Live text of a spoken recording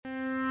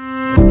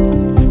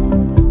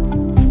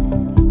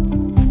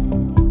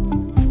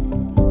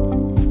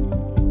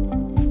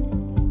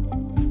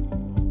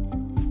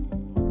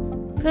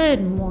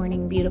Good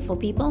morning, beautiful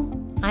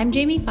people. I'm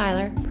Jamie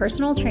Filer,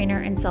 personal trainer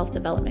and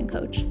self-development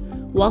coach.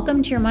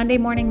 Welcome to your Monday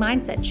morning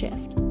mindset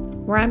shift,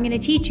 where I'm going to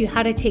teach you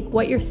how to take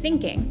what you're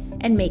thinking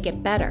and make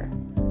it better.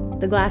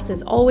 The glass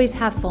is always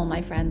half full,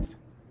 my friends.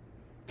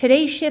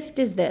 Today's shift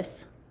is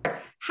this: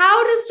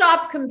 how to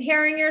stop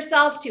comparing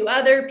yourself to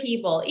other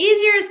people.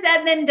 Easier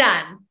said than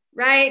done,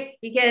 right?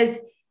 Because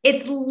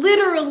it's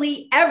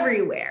literally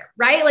everywhere,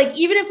 right? Like,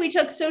 even if we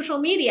took social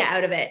media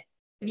out of it,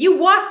 if you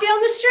walk down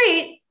the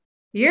street,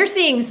 you're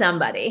seeing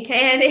somebody.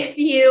 And if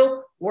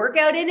you work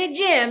out in a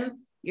gym,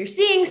 you're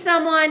seeing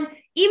someone.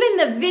 Even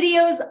the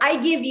videos I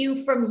give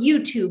you from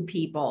YouTube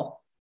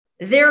people,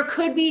 there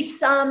could be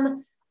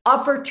some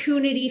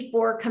opportunity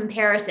for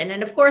comparison.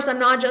 And of course, I'm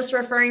not just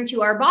referring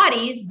to our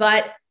bodies,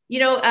 but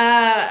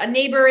a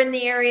neighbor in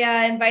the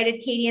area invited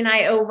Katie and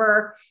I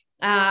over,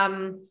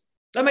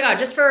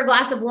 just for a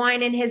glass of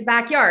wine in his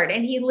backyard.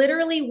 And he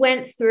literally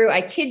went through,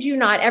 I kid you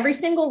not, every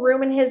single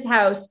room in his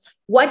house,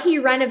 what he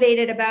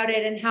renovated about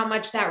it and how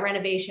much that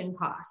renovation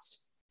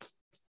cost.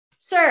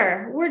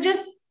 Sir, we're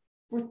just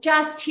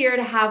here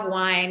to have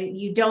wine.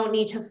 You don't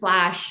need to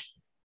flash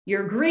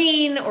your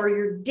green or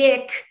your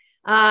dick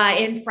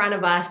in front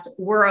of us.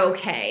 We're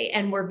okay.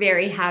 And we're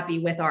very happy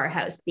with our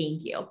house.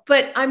 Thank you.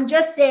 But I'm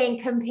just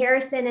saying,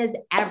 comparison is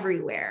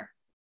everywhere.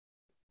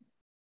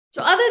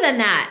 So other than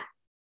that,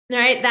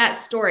 right, that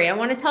story, I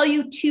want to tell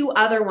you two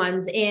other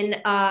ones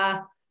in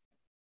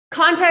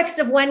context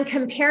of when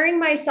comparing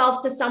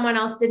myself to someone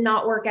else did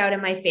not work out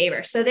in my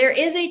favor. So there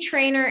is a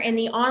trainer in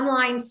the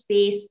online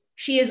space.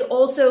 She is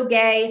also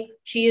gay.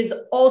 She is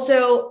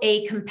also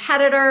a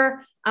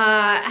competitor,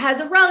 has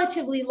a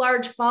relatively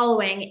large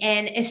following.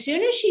 And as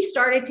soon as she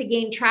started to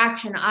gain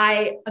traction,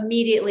 my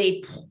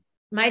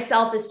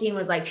self-esteem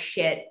was like,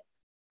 shit,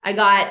 I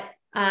got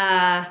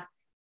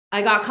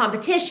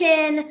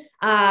competition.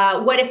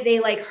 What if they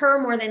like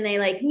her more than they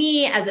like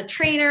me as a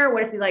trainer?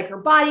 What if they like her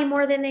body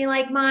more than they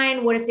like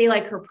mine? What if they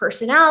like her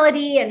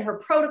personality and her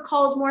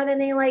protocols more than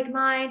they like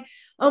mine?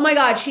 Oh my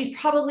God, she's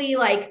probably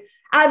like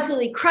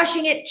absolutely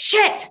crushing it.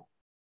 Shit.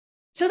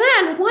 So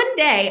then one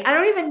day, I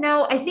don't even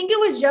know, I think it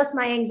was just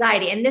my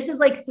anxiety. And this is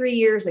like 3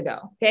 years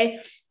ago. Okay.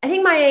 I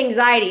think my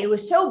anxiety, it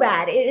was so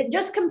bad. It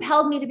just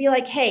compelled me to be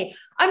like, hey,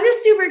 I'm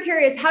just super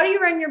curious. How do you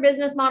run your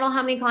business model?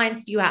 How many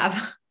clients do you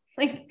have?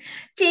 Like,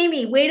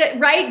 Jamie,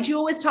 right?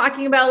 Jewel was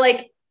talking about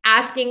like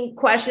asking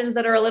questions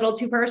that are a little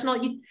too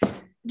personal.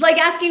 Like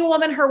asking a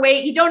woman her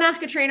weight. You don't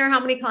ask a trainer how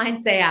many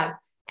clients they have.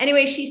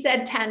 Anyway, she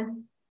said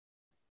 10.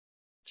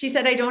 She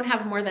said, I don't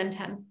have more than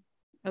 10.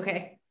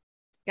 Okay.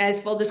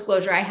 Guys, full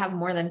disclosure, I have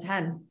more than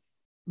 10.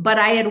 But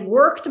I had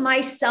worked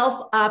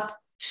myself up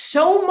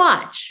so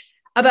much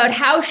about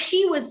how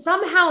she was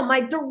somehow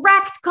my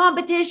direct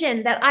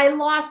competition that I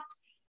lost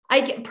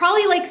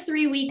probably like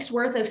 3 weeks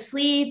worth of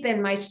sleep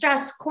and my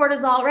stress,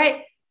 cortisol,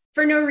 right?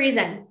 For no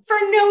reason,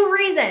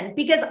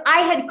 because I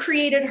had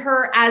created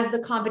her as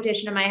the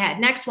competition in my head.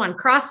 Next one,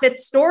 CrossFit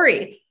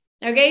story.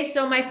 Okay.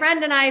 So my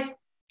friend and I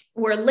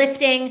were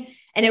lifting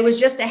and it was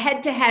just a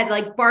head-to-head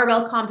like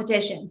barbell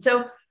competition.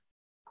 So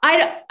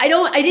I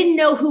didn't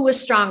know who was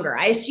stronger.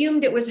 I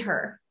assumed it was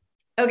her.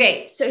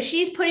 Okay. So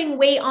she's putting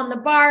weight on the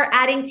bar,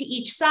 adding to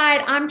each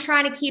side. I'm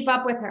trying to keep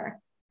up with her.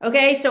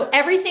 Okay. So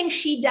everything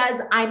she does,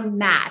 I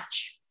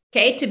match,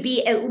 okay, to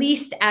be at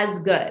least as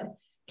good.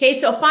 Okay.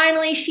 So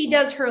finally she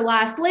does her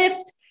last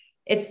lift.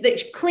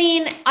 It's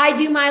clean. I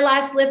do my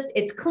last lift.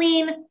 It's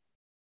clean.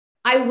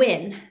 I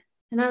win.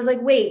 And I was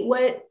like, wait,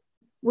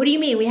 what do you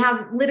mean? We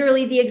have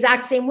literally the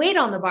exact same weight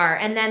on the bar.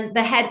 And then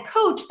the head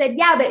coach said,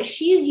 yeah, but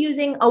she's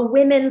using a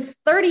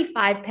women's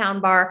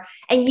 35-pound bar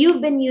and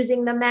you've been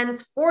using the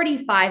men's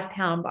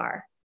 45-pound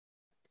bar.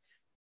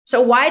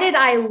 So why did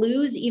I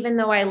lose even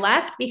though I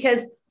left?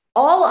 Because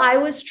all I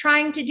was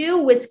trying to do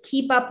was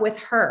keep up with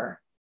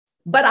her,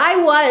 but I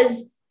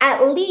was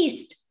at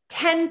least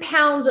 10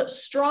 pounds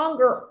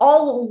stronger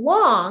all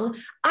along.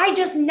 I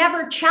just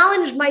never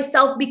challenged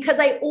myself because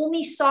I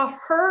only saw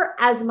her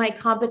as my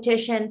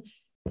competition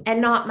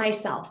and not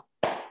myself.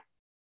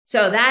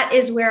 So that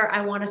is where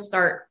I want to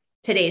start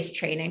today's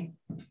training.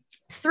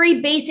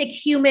 3 basic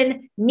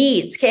human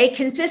needs. Okay.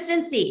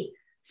 Consistency,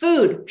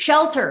 food,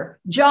 shelter,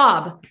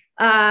 job,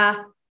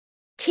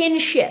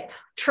 kinship,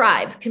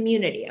 tribe,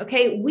 community.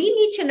 Okay. We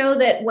need to know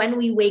that when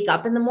we wake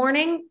up in the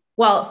morning,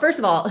 well, first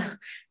of all,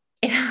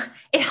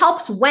 it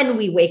helps when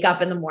we wake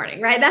up in the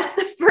morning, right? That's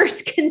the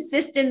first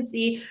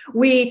consistency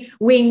we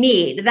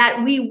need,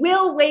 that we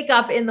will wake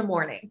up in the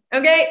morning.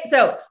 Okay.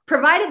 So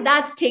provided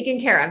that's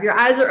taken care of, your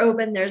eyes are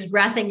open, there's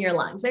breath in your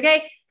lungs.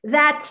 Okay.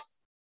 That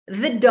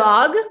the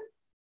dog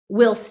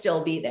will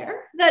still be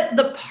there, that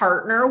the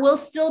partner will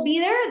still be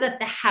there, that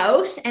the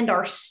house and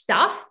our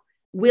stuff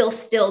will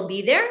still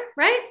be there,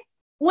 right?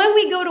 When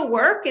we go to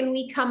work and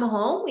we come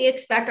home, we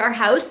expect our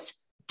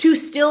house to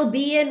still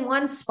be in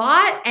one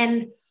spot.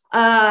 And,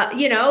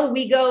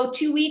 we go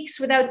 2 weeks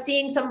without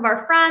seeing some of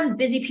our friends,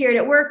 busy period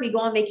at work, we go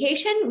on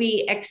vacation.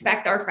 We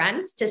expect our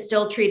friends to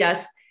still treat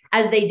us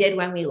as they did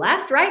when we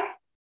left, right?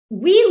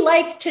 we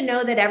like to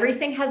know that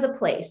everything has a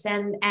place,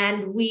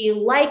 and we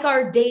like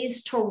our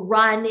days to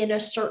run in a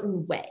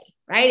certain way,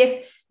 right?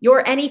 If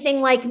you're anything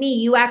like me,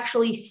 you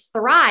actually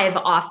thrive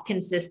off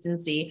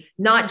consistency,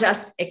 not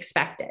just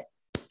expect it.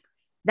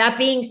 That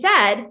being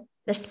said,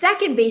 the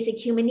second basic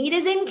human need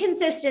is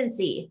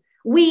inconsistency.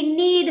 We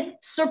need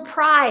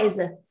surprise.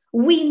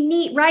 We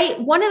need,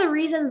 right? One of the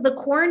reasons the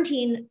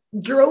quarantine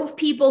drove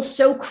people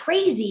so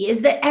crazy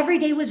is that every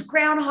day was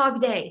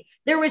Groundhog Day.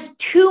 There was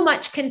too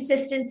much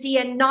consistency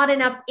and not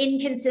enough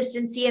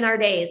inconsistency in our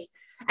days.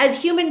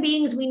 As human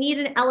beings, we need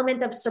an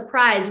element of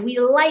surprise. We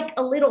like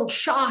a little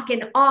shock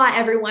and awe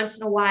every once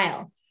in a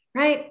while,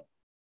 right?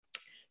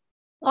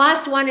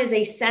 Last one is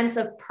a sense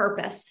of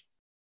purpose.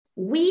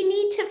 We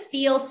need to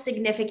feel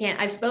significant.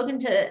 I've spoken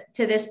to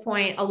this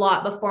point a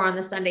lot before on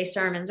the Sunday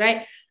sermons,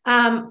 right?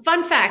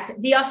 Fun fact,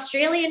 the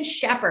Australian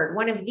Shepherd,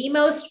 one of the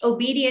most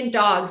obedient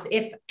dogs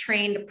if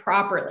trained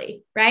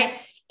properly, right?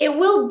 It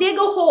will dig a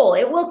hole.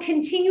 It will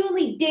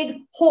continually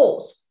dig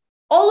holes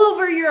all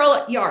over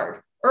your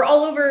yard or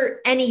all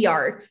over any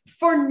yard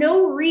for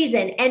no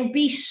reason and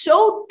be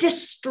so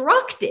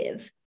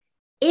destructive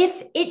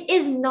if it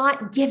is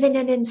not given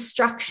an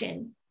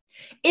instruction.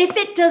 If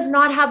it does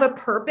not have a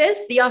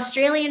purpose, the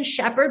Australian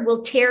Shepherd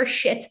will tear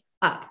shit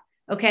up.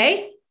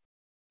 Okay?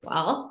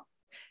 Well,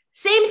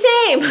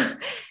 same.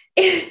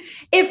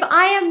 If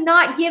I am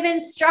not given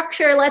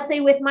structure, let's say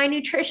with my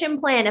nutrition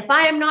plan, if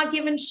I am not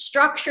given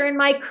structure in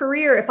my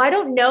career, if I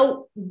don't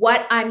know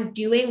what I'm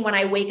doing when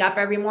I wake up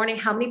every morning,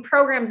 how many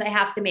programs I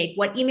have to make,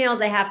 what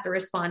emails I have to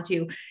respond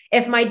to,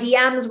 if my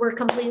DMs were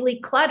completely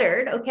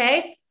cluttered,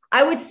 okay,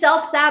 I would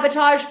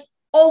self-sabotage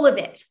all of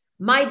it.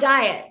 My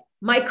diet,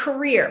 my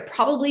career,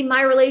 probably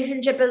my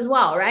relationship as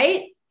well,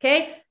 right?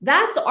 Okay,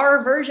 that's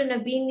our version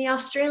of being the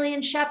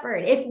Australian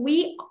Shepherd. If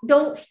we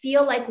don't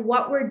feel like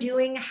what we're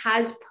doing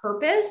has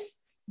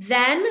purpose,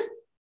 then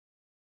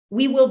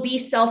we will be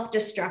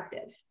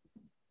self-destructive.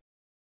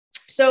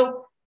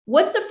 So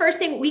what's the first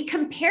thing? We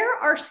compare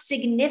our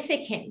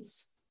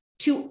significance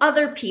to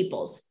other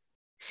people's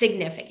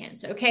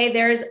significance. Okay,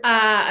 there's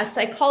a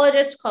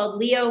psychologist called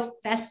Leo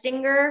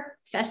Festinger.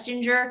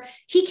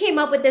 He came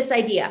up with this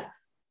idea.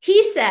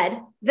 He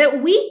said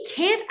that we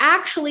can't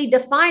actually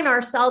define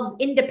ourselves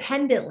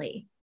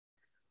independently.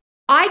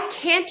 I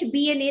can't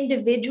be an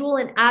individual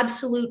in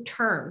absolute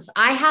terms.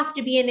 I have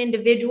to be an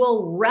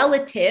individual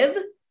relative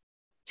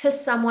to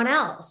someone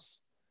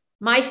else.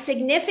 My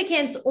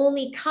significance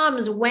only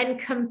comes when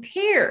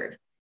compared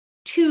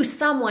to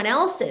someone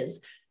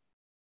else's.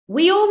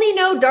 We only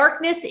know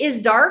darkness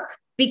is dark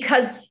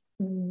because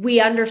we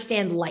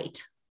understand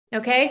light.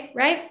 Okay,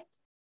 right?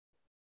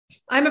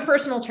 I'm a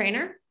personal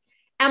trainer.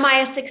 Am I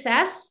a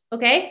success?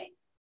 Okay.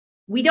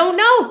 We don't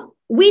know.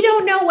 We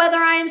don't know whether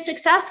I am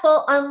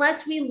successful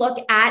unless we look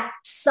at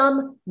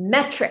some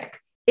metric.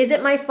 Is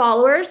it my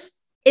followers?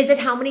 Is it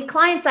how many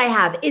clients I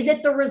have? Is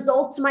it the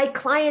results my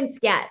clients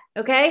get?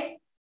 Okay.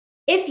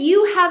 If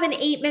you have an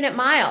 8-minute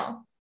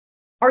mile,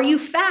 are you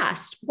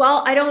fast?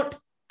 Well, I don't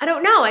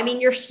know. I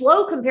mean, you're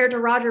slow compared to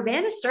Roger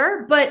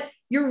Bannister, but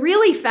you're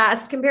really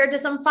fast compared to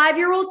some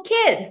 5-year-old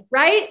kid,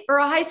 right? Or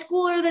a high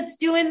schooler that's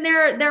doing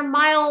their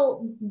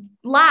mile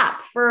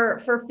lap for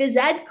phys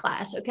ed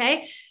class,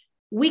 okay?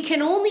 We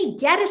can only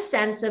get a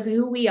sense of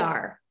who we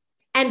are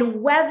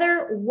and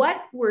whether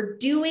what we're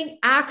doing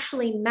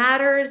actually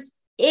matters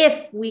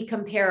if we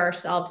compare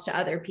ourselves to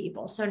other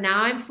people. So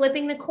now I'm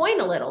flipping the coin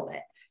a little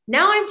bit.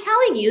 Now I'm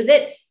telling you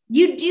that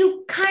you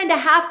do kind of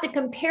have to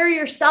compare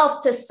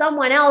yourself to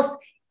someone else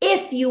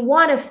if you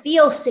want to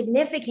feel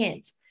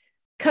significant.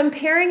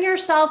 Comparing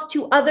yourself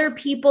to other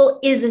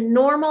people is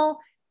normal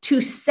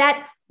to set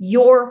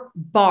your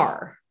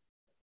bar.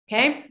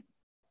 Okay.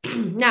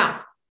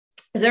 Now,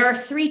 there are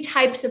 3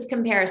 types of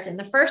comparison.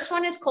 The first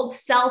one is called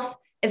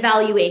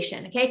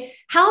self-evaluation. Okay.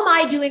 How am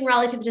I doing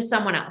relative to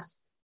someone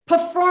else?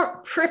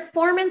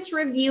 Performance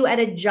review at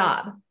a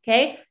job.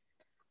 Okay.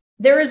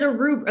 There is a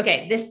rubric.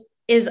 Okay. This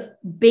is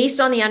based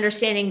on the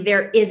understanding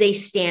there is a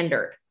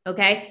standard.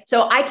 Okay.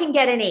 So I can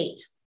get an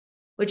 8,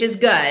 which is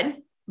good,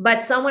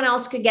 but someone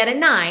else could get a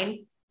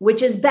 9,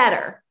 which is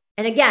better.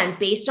 And again,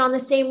 based on the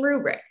same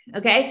rubric,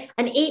 okay?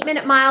 An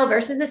 8-minute mile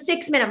versus a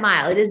 6-minute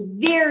mile. It is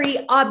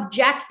very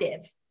objective,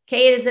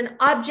 okay? It is an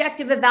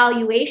objective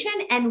evaluation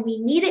and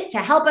we need it to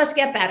help us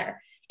get better.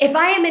 If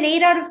I am an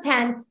 8 out of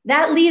 10,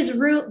 that leaves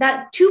room,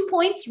 that 2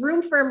 points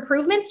room for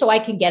improvement. So I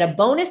can get a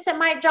bonus at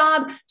my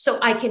job, so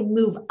I can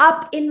move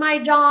up in my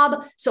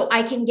job, so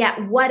I can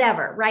get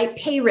whatever, right?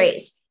 Pay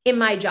raise in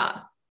my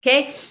job,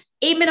 okay?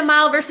 8-minute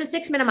mile versus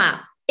 6-minute mile.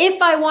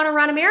 If I want to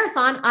run a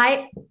marathon,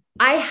 I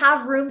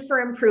have room for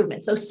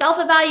improvement. So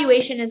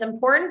self-evaluation is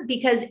important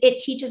because it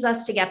teaches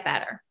us to get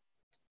better.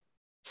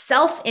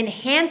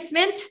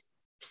 Self-enhancement,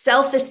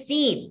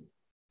 self-esteem.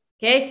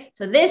 Okay.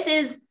 So this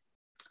is a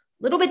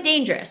little bit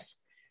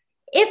dangerous.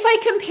 If I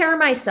compare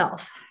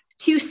myself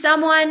to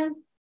someone,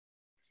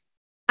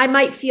 I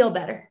might feel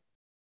better.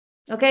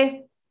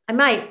 Okay. I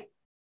might.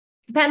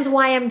 Depends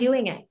why I'm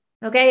doing it.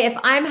 Okay. If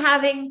I'm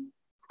having,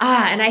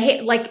 and I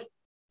hate, like,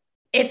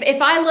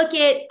 if I look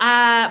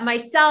at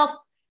myself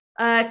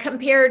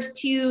compared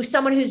to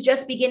someone who's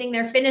just beginning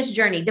their fitness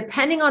journey,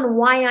 depending on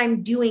why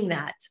I'm doing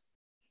that,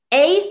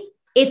 A,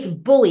 it's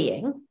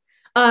bullying.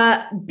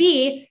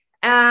 B,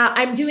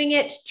 I'm doing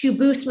it to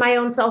boost my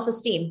own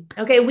self-esteem.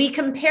 Okay. We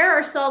compare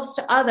ourselves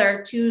to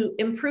other to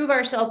improve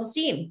our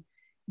self-esteem.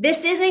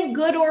 This isn't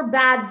good or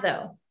bad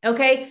though.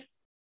 Okay.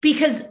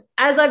 Because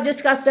as I've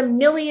discussed a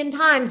million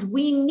times,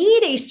 we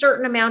need a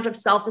certain amount of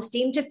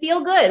self-esteem to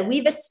feel good.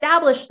 We've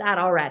established that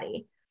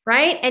already,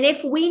 right? And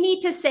if we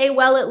need to say,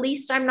 well, at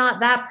least I'm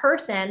not that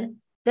person,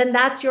 then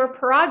that's your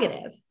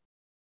prerogative.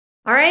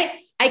 All right.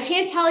 I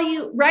can't tell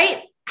you,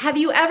 right? Have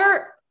you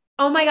ever,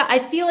 oh my God, I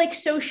feel like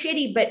so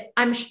shitty, but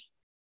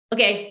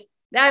okay,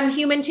 I'm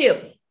human too.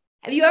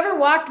 Have you ever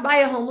walked by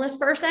a homeless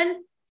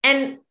person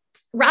and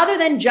rather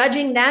than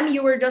judging them,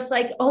 you were just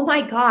like, oh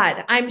my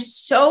God, I'm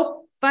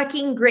so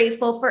fucking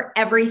grateful for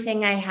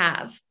everything I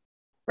have,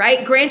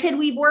 right? Granted,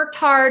 we've worked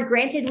hard.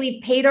 Granted,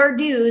 we've paid our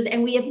dues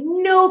and we have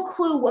no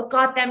clue what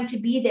got them to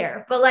be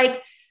there. But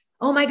like,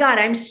 oh my God,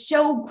 I'm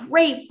so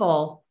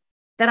grateful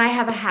that I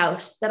have a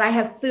house, that I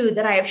have food,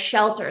 that I have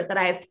shelter, that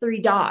I have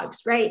 3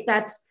 dogs, right?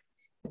 That's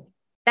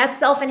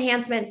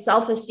self-enhancement,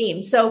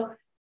 self-esteem. So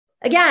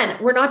again,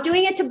 we're not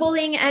doing it to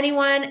bullying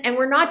anyone and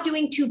we're not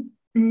doing to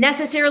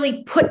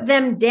necessarily put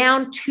them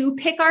down to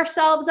pick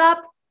ourselves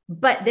up.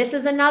 But this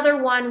is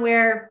another one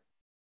where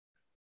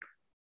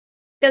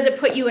does it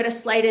put you at a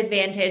slight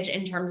advantage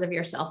in terms of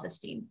your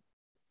self-esteem?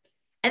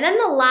 And then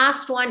the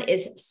last one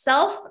is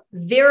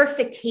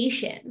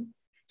self-verification.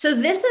 So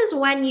this is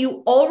when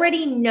you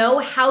already know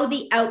how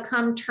the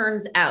outcome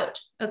turns out.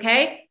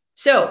 Okay.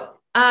 So,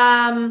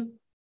 oh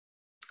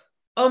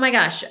my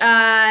gosh.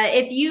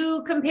 If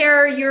you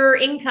compare your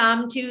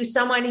income to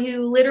someone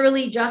who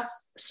literally just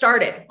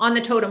started on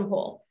the totem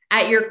pole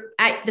at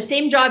the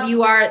same job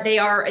you are, they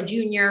are a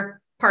junior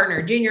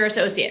partner, junior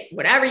associate,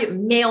 whatever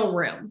mail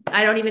room.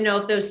 I don't even know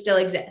if those still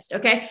exist.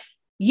 Okay.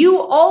 You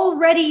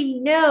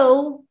already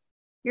know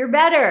you're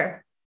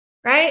better,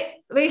 right?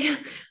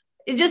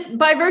 Just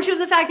by virtue of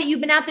the fact that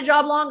you've been at the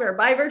job longer,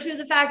 by virtue of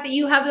the fact that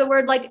you have the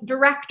word like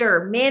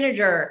director,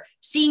 manager,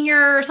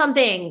 senior, or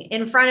something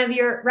in front of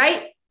your,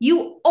 right?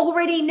 You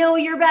already know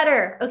you're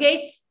better.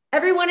 Okay.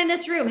 Everyone in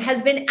this room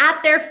has been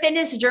at their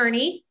fitness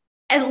journey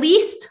at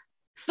least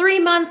 3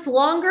 months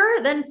longer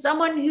than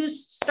someone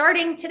who's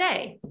starting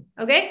today.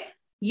 Okay.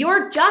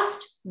 You're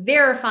just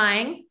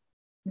verifying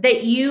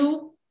that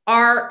you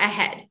are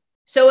ahead.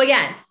 So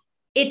again,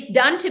 it's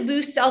done to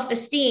boost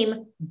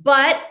self-esteem,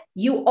 but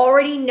you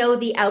already know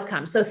the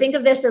outcome. So think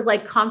of this as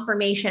like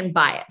confirmation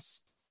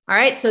bias. All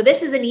right. So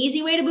this is an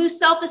easy way to boost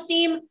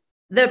self-esteem.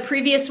 The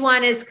previous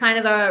one is kind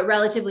of a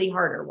relatively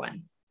harder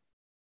one.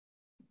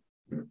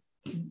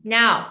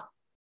 Now,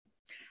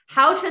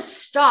 how to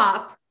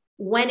stop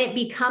when it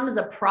becomes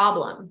a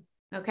problem.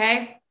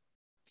 Okay.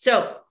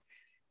 So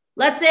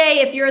let's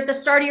say if you're at the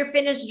start of your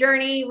fitness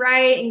journey,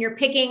 right, and you're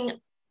picking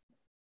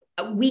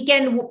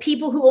weekend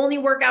people who only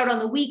work out on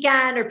the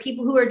weekend or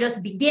people who are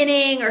just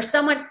beginning or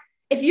someone,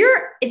 if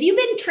you've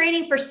been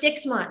training for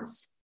 6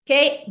 months,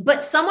 okay,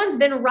 but someone's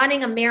been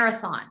running a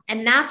marathon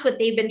and that's what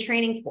they've been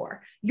training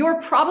for,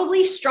 you're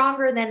probably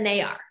stronger than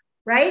they are,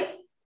 right?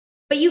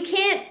 But you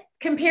can't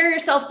compare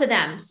yourself to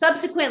them.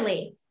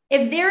 Subsequently,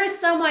 if there is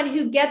someone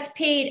who gets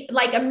paid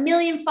like 1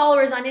 million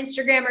followers on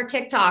Instagram or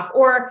TikTok,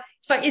 or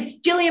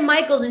it's Jillian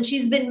Michaels and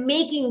she's been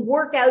making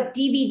workout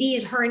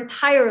DVDs her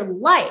entire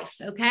life,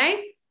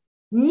 okay?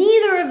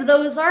 Neither of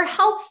those are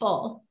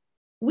helpful.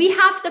 We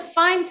have to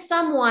find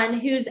someone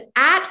who's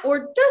at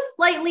or just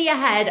slightly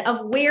ahead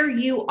of where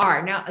you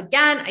are. Now,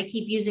 again, I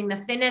keep using the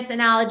fitness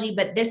analogy,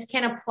 but this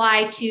can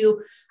apply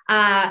to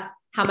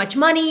how much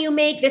money you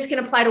make. This can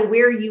apply to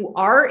where you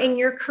are in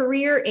your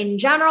career in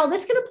general.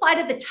 This can apply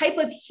to the type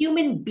of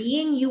human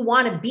being you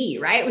want to be,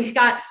 right? We've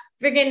got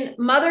friggin'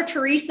 Mother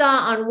Teresa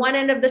on one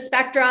end of the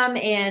spectrum,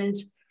 and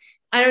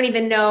I don't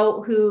even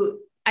know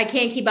I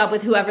can't keep up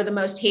with whoever the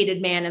most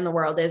hated man in the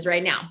world is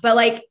right now. But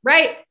like,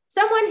 right?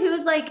 Someone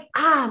who's like,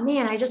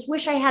 man, I just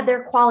wish I had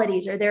their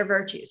qualities or their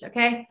virtues.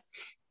 Okay.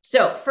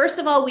 So first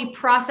of all, we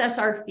process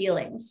our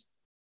feelings.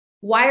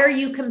 Why are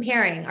you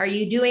comparing? Are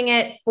you doing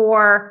it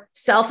for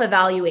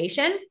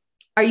self-evaluation?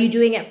 Are you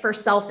doing it for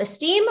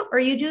self-esteem? Or are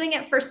you doing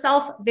it for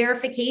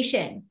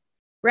self-verification?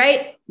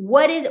 Right?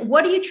 What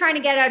are you trying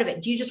to get out of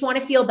it? Do you just want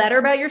to feel better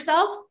about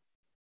yourself?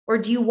 Or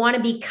do you want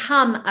to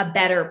become a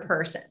better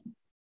person?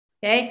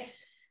 Okay.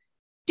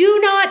 Do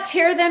not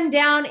tear them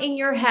down in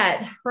your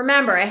head.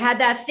 Remember, I had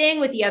that thing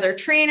with the other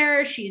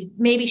trainer.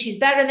 Maybe she's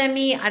better than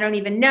me. I don't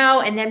even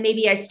know. And then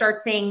maybe I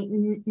start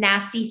saying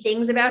nasty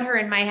things about her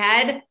in my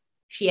head.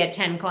 She had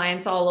 10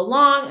 clients all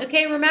along.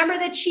 Okay. Remember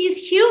that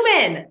she's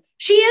human.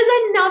 She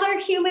is another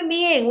human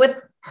being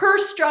with her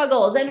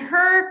struggles and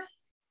her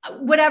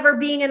whatever,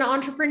 being an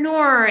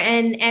entrepreneur.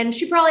 And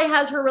she probably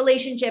has her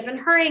relationship and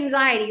her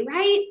anxiety,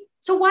 right?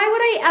 So why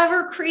would I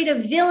ever create a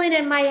villain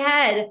in my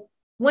head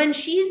when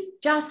she's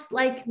just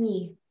like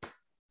me,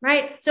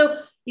 right? So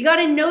You got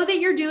to know that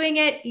you're doing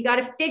it. You got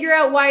to figure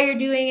out why you're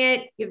doing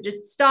it. You have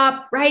to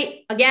stop, right?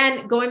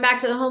 Again, going back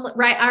to the homeless,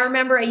 right? I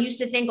remember I used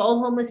to think all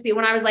homeless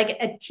people when I was like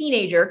a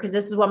teenager, because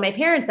this is what my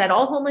parents said,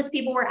 all homeless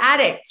people were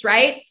addicts,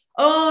 right?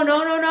 Oh,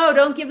 no,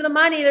 don't give them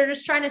money. They're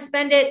just trying to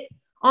spend it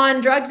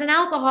on drugs and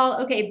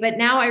alcohol. Okay. But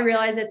now I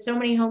realize that so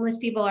many homeless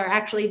people are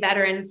actually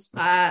veterans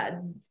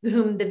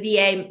whom the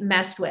VA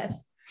messed with,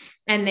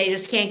 and they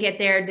just can't get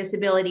their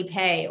disability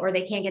pay, or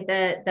they can't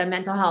get the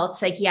mental health,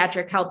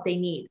 psychiatric help they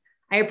need.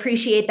 I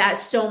appreciate that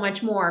so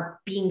much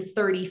more being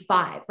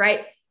 35,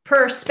 right?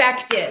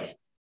 Perspective.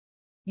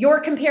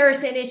 Your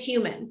comparison is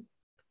human.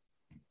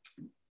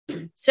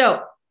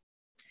 So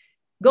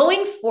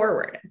going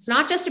forward, it's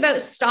not just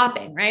about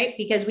stopping, right?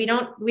 Because we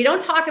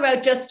don't talk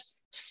about just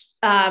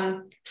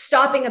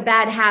stopping a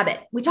bad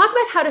habit. We talk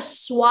about how to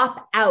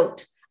swap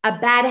out a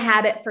bad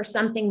habit for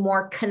something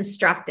more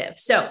constructive.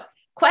 So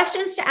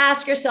questions to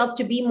ask yourself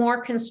to be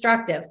more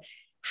constructive.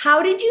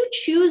 How did you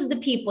choose the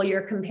people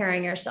you're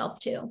comparing yourself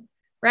to?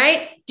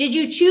 Right? Did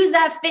you choose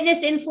that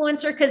fitness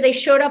influencer because they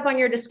showed up on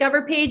your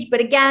Discover page?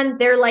 But again,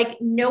 they're like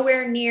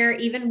nowhere near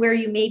even where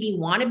you maybe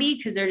want to be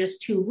because they're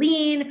just too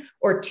lean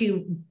or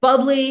too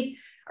bubbly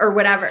or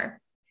whatever.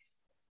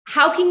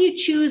 How can you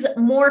choose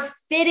more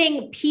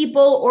fitting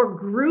people or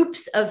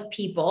groups of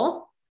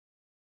people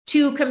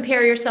to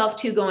compare yourself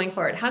to going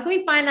forward? How can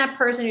we find that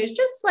person who's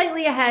just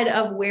slightly ahead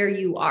of where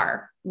you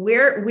are?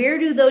 Where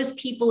do those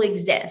people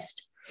exist?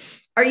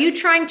 Are you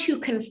trying to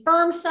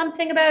confirm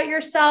something about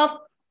yourself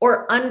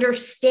or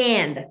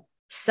understand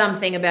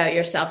something about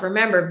yourself?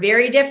 Remember,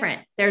 very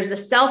different. There's the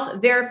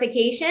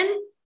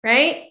self-verification,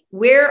 right?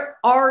 Where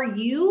are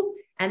you?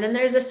 And then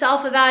there's a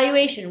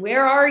self-evaluation.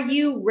 Where are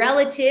you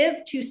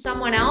relative to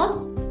someone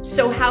else?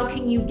 So how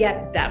can you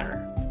get better?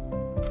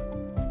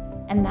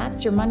 And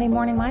that's your Monday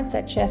morning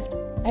mindset shift.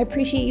 I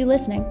appreciate you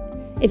listening.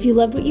 If you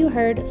loved what you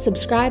heard,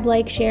 subscribe,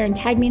 like, share, and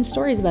tag me in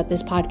stories about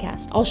this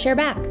podcast. I'll share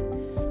back.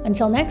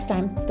 Until next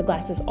time, the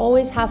glass is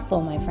always half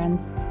full, my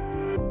friends.